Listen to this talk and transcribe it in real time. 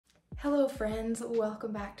Hello friends,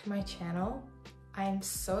 welcome back to my channel. I am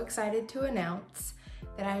so excited to announce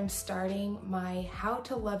that I am starting my How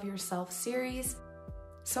to Love Yourself series.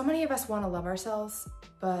 So many of us want to love ourselves,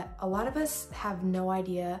 but a lot of us have no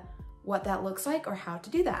idea what that looks like or how to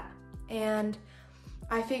do that. And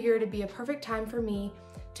I figured it'd be a perfect time for me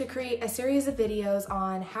to create a series of videos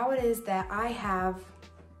on how it is that I have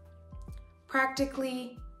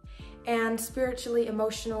practically and spiritually,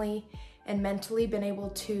 emotionally, and mentally been able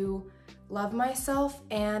to love myself.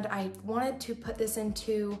 And I wanted to put this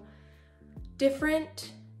into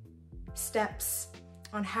different steps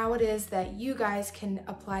on how it is that you guys can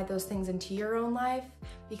apply those things into your own life,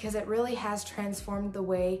 because it really has transformed the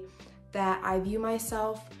way that I view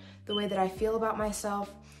myself, the way that I feel about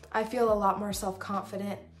myself. I feel a lot more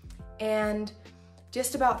self-confident. And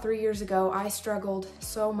just about 3 years ago, I struggled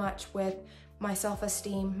so much with my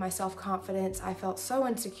self-esteem, my self-confidence. I felt so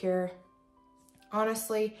insecure.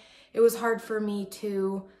 Honestly, it was hard for me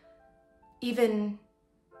to even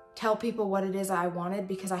tell people what it is I wanted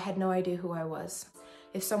because I had no idea who I was.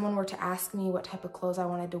 If someone were to ask me what type of clothes I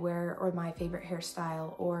wanted to wear, or my favorite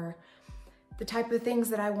hairstyle, or the type of things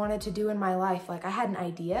that I wanted to do in my life, like I had an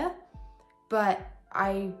idea, but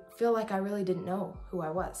I feel like I really didn't know who I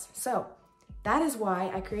was. So that is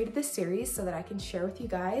why I created this series, so that I can share with you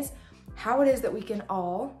guys how it is that we can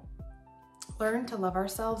all learn to love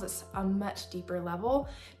ourselves at a much deeper level,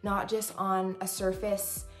 not just on a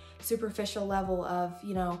superficial level of,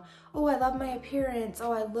 oh, I love my appearance,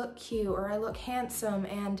 oh, I look cute, or I look handsome.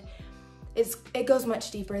 And it goes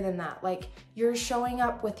much deeper than that. Like, you're showing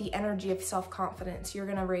up with the energy of self-confidence. You're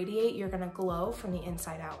gonna radiate, you're gonna glow from the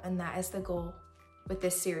inside out. And that is the goal with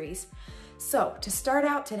this series. So to start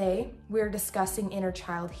out today, we're discussing inner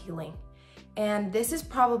child healing. And this has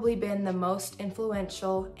probably been the most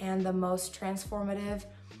influential and the most transformative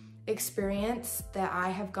experience that I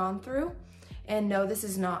have gone through. And no, this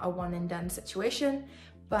is not a one and done situation,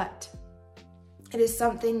 but it is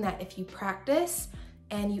something that if you practice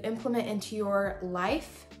and you implement into your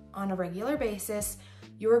life on a regular basis,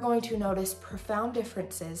 you are going to notice profound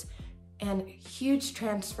differences and huge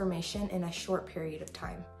transformation in a short period of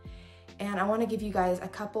time. And I want to give you guys a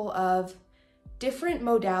couple of different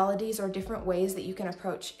modalities or different ways that you can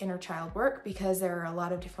approach inner child work, because there are a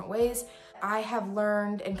lot of different ways. I have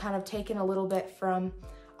learned and kind of taken a little bit from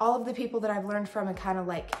all of the people that I've learned from and kind of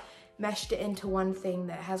like meshed it into one thing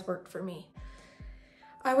that has worked for me.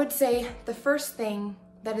 I would say the first thing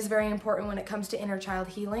that is very important when it comes to inner child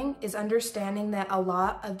healing is understanding that a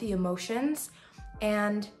lot of the emotions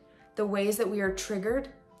and the ways that we are triggered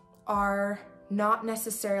are not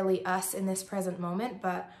necessarily us in this present moment,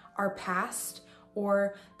 but our past,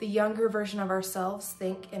 or the younger version of ourselves.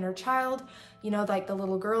 Think inner child, like the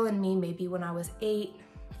little girl in me, maybe when I was 8,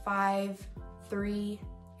 5, 3,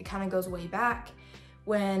 it kind of goes way back,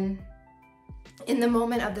 when in the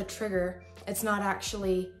moment of the trigger, it's not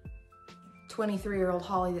actually 23-year-old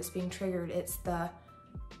Holly that's being triggered, it's the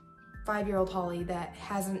 5-year-old Holly that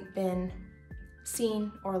hasn't been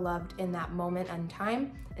seen or loved in that moment and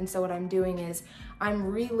time. And so what I'm doing is I'm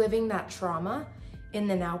reliving that trauma in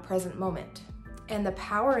the now present moment. And the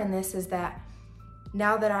power in this is that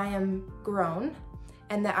now that I am grown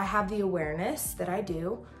and that I have the awareness that I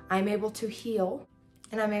do, I'm able to heal,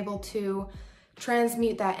 and I'm able to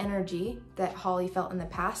transmute that energy that Holly felt in the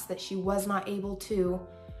past that she was not able to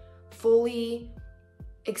fully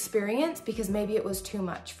experience because maybe it was too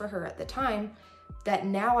much for her at the time, that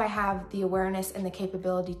now I have the awareness and the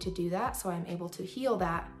capability to do that, so I'm able to heal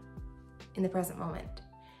that in the present moment.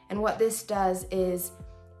 And what this does is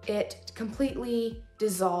it completely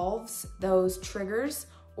dissolves those triggers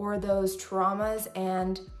or those traumas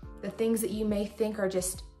and the things that you may think are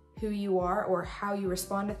just who you are or how you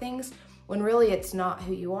respond to things, when really it's not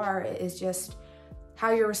who you are. It is just how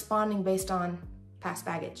you're responding based on past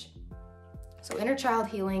baggage. So inner child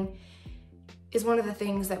healing is one of the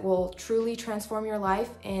things that will truly transform your life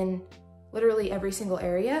in literally every single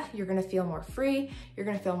area. You're gonna feel more free, you're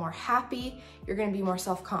gonna feel more happy, you're gonna be more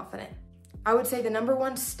self-confident. I would say the number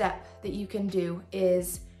one step that you can do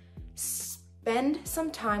is spend some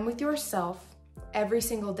time with yourself every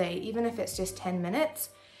single day, even if it's just 10 minutes.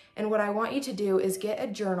 And what I want you to do is get a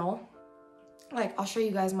journal. Like, I'll show you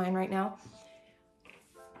guys mine right now.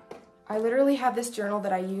 I literally have this journal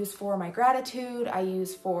that I use for my gratitude. I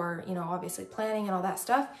use for, obviously planning and all that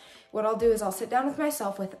stuff. What I'll do is I'll sit down with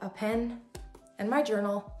myself with a pen and my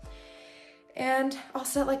journal, and I'll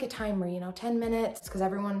set like a timer, 10 minutes, because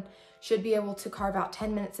everyone should be able to carve out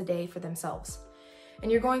 10 minutes a day for themselves.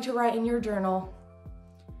 And you're going to write in your journal,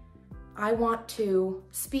 I want to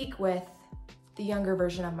speak with the younger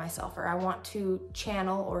version of myself, or I want to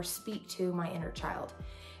channel or speak to my inner child.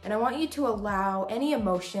 And I want you to allow any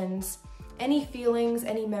emotions, any feelings,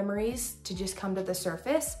 any memories to just come to the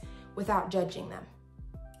surface without judging them.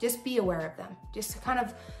 Just be aware of them. Just kind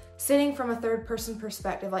of sitting from a third person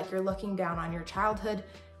perspective, like you're looking down on your childhood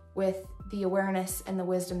with the awareness and the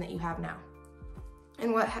wisdom that you have now.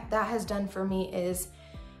 And what that has done for me is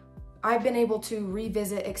I've been able to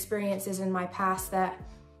revisit experiences in my past that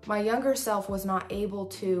my younger self was not able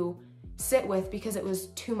to sit with because it was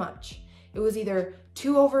too much. It was either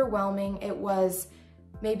too overwhelming, it was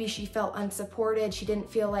maybe she felt unsupported, she didn't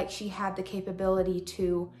feel like she had the capability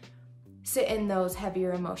to sit in those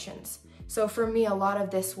heavier emotions. So for me, a lot of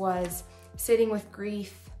this was sitting with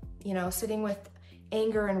grief, sitting with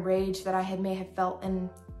anger and rage that I may have felt in,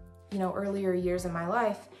 earlier years in my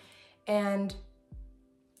life. And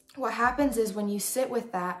what happens is when you sit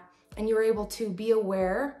with that and you're able to be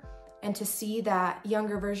aware and to see that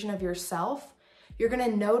younger version of yourself, you're gonna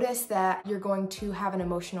notice that you're going to have an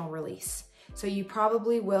emotional release. So you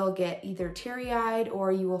probably will get either teary-eyed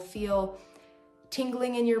or you will feel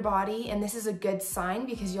tingling in your body. And this is a good sign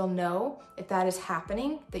because you'll know if that is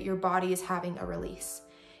happening, that your body is having a release.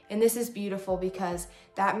 And this is beautiful because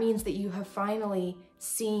that means that you have finally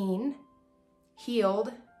seen,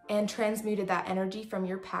 healed, and transmuted that energy from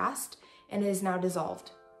your past, and it is now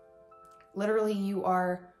dissolved. Literally, you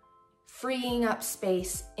are freeing up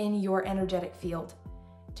space in your energetic field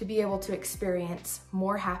to be able to experience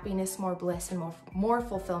more happiness, more bliss, and more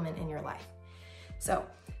fulfillment in your life. So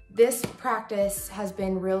this practice has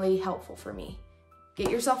been really helpful for me.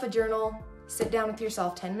 Get yourself a journal, sit down with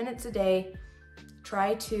yourself 10 minutes a day,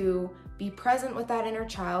 try to be present with that inner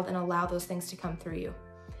child and allow those things to come through you.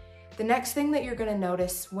 The next thing that you're gonna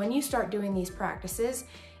notice when you start doing these practices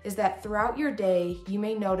is that throughout your day, you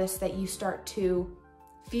may notice that you start to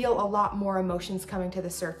feel a lot more emotions coming to the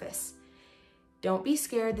surface. Don't be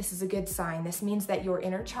scared, this is a good sign. This means that your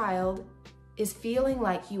inner child is feeling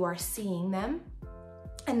like you are seeing them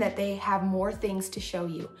and that they have more things to show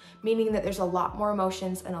you, meaning that there's a lot more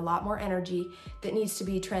emotions and a lot more energy that needs to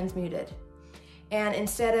be transmuted. And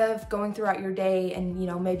instead of going throughout your day and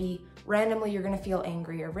maybe randomly you're gonna feel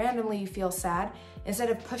angry or randomly you feel sad, instead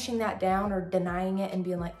of pushing that down or denying it and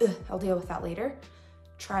being like, ugh, I'll deal with that later,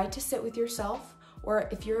 try to sit with yourself, or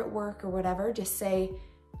if you're at work or whatever, just say,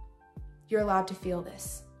 you're allowed to feel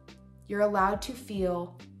this. You're allowed to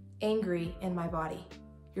feel angry in my body.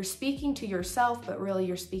 You're speaking to yourself, but really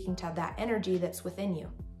you're speaking to that energy that's within you.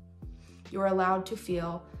 You're allowed to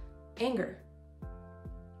feel anger.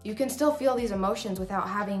 You can still feel these emotions without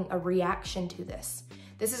having a reaction to this.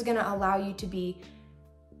 This is gonna allow you to be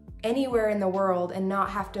anywhere in the world and not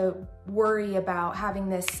have to worry about having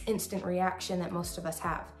this instant reaction that most of us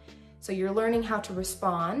have. So you're learning how to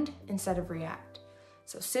respond instead of react.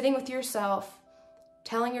 So sitting with yourself,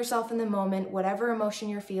 telling yourself in the moment, whatever emotion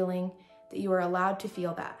you're feeling, that you are allowed to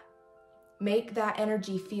feel that. Make that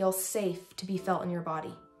energy feel safe to be felt in your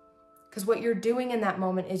body. Because what you're doing in that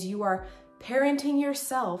moment is you are parenting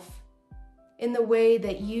yourself in the way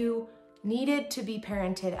that you needed to be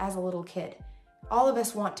parented as a little kid. All of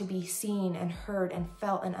us want to be seen and heard and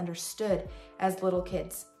felt and understood as little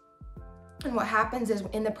kids. And what happens is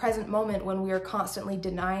in the present moment when we are constantly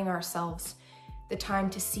denying ourselves the time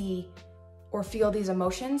to see or feel these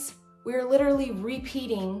emotions, we are literally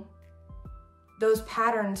repeating those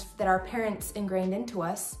patterns that our parents ingrained into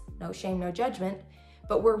us. No shame, no judgment,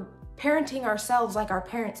 but we're parenting ourselves like our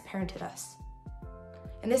parents parented us.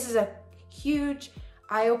 And this is a huge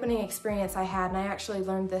eye-opening experience I had, and I actually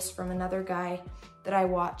learned this from another guy that I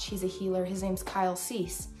watch. He's a healer. His name's Kyle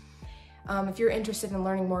Cease. If you're interested in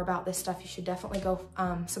learning more about this stuff, you should definitely go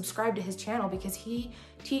subscribe to his channel because he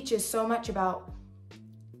teaches so much about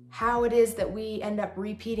how it is that we end up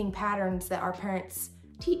repeating patterns that our parents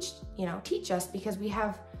teach us because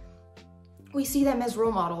we see them as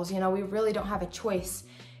role models. We really don't have a choice.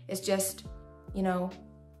 It's just,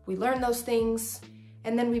 we learn those things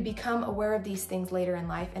and then we become aware of these things later in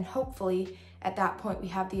life. And hopefully at that point we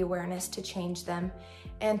have the awareness to change them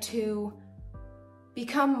and to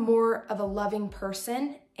become more of a loving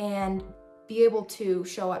person and be able to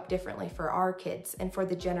show up differently for our kids and for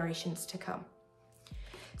the generations to come.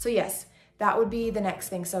 So yes, that would be the next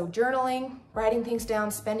thing. So journaling, writing things down,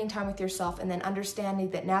 spending time with yourself, and then understanding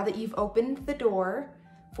that now that you've opened the door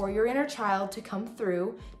for your inner child to come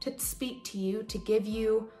through, to speak to you, to give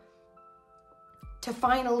you, to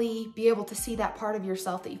finally be able to see that part of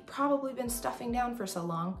yourself that you've probably been stuffing down for so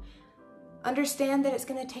long, understand that it's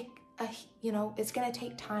gonna take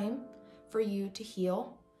time for you to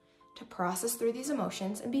heal, to process through these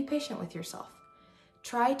emotions, and be patient with yourself.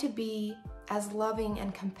 try to be as loving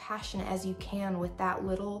and compassionate as you can with that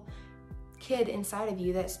little kid inside of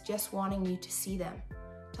you that's just wanting you to see them,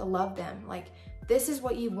 to love them. Like, this is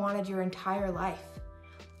what you wanted your entire life.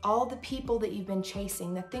 All the people that you've been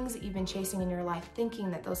chasing, the things that you've been chasing in your life, thinking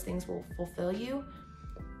that those things will fulfill you,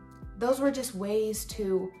 those were just ways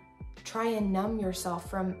to try and numb yourself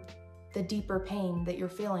from the deeper pain that you're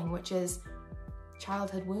feeling, which is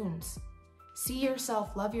childhood wounds. See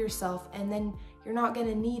yourself, love yourself, and then you're not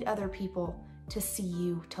gonna need other people to see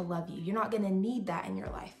you, to love you. You're not gonna need that in your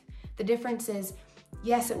life. The difference is,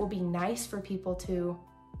 yes, it will be nice for people to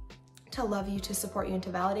love you, to support you, and to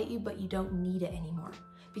validate you, but you don't need it anymore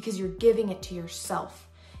because you're giving it to yourself.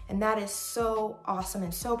 And that is so awesome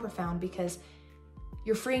and so profound because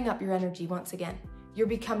you're freeing up your energy once again. You're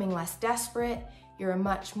becoming less desperate. You're a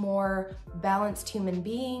much more balanced human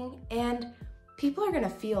being, and people are gonna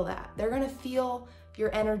feel that. They're gonna feel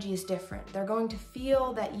your energy is different. They're going to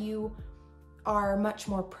feel that you are much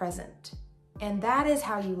more present. And that is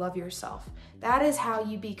how you love yourself. That is how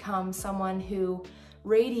you become someone who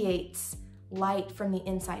radiates light from the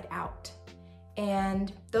inside out.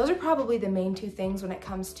 And those are probably the main two things when it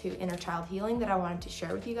comes to inner child healing that I wanted to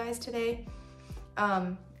share with you guys today.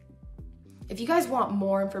 If you guys want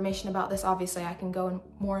more information about this, obviously I can go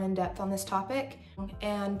more in depth on this topic.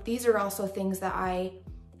 And these are also things that I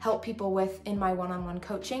help people with in my one-on-one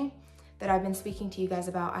coaching that I've been speaking to you guys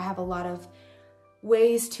about. I have a lot of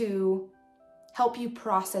ways to help you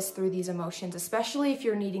process through these emotions, especially if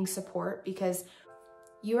you're needing support, because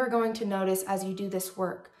you are going to notice as you do this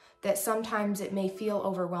work that sometimes it may feel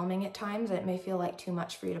overwhelming at times, and it may feel like too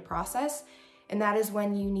much for you to process. And that is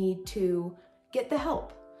when you need to get the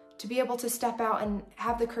help, to be able to step out and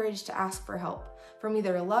have the courage to ask for help from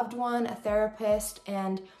either a loved one, a therapist,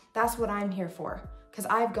 and that's what I'm here for, because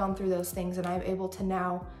I've gone through those things and I'm able to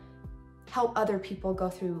now help other people go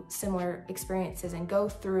through similar experiences and go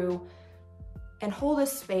through and hold a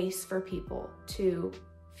space for people to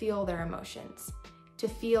feel their emotions, to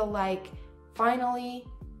feel like finally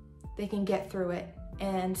they can get through it,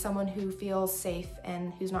 and someone who feels safe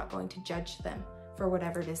and who's not going to judge them for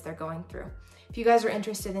whatever it is they're going through. If you guys are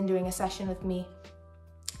interested in doing a session with me,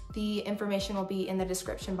 the information will be in the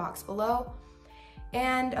description box below.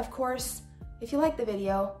 And of course, if you like the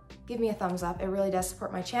video, give me a thumbs up. It really does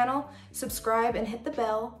support my channel. Subscribe and hit the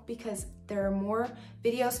bell because there are more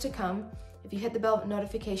videos to come. If you hit the bell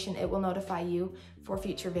notification, it will notify you for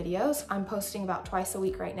future videos. I'm posting about twice a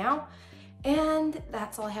week right now. And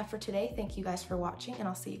that's all I have for today. Thank you guys for watching, and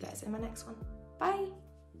I'll see you guys in my next one. Bye.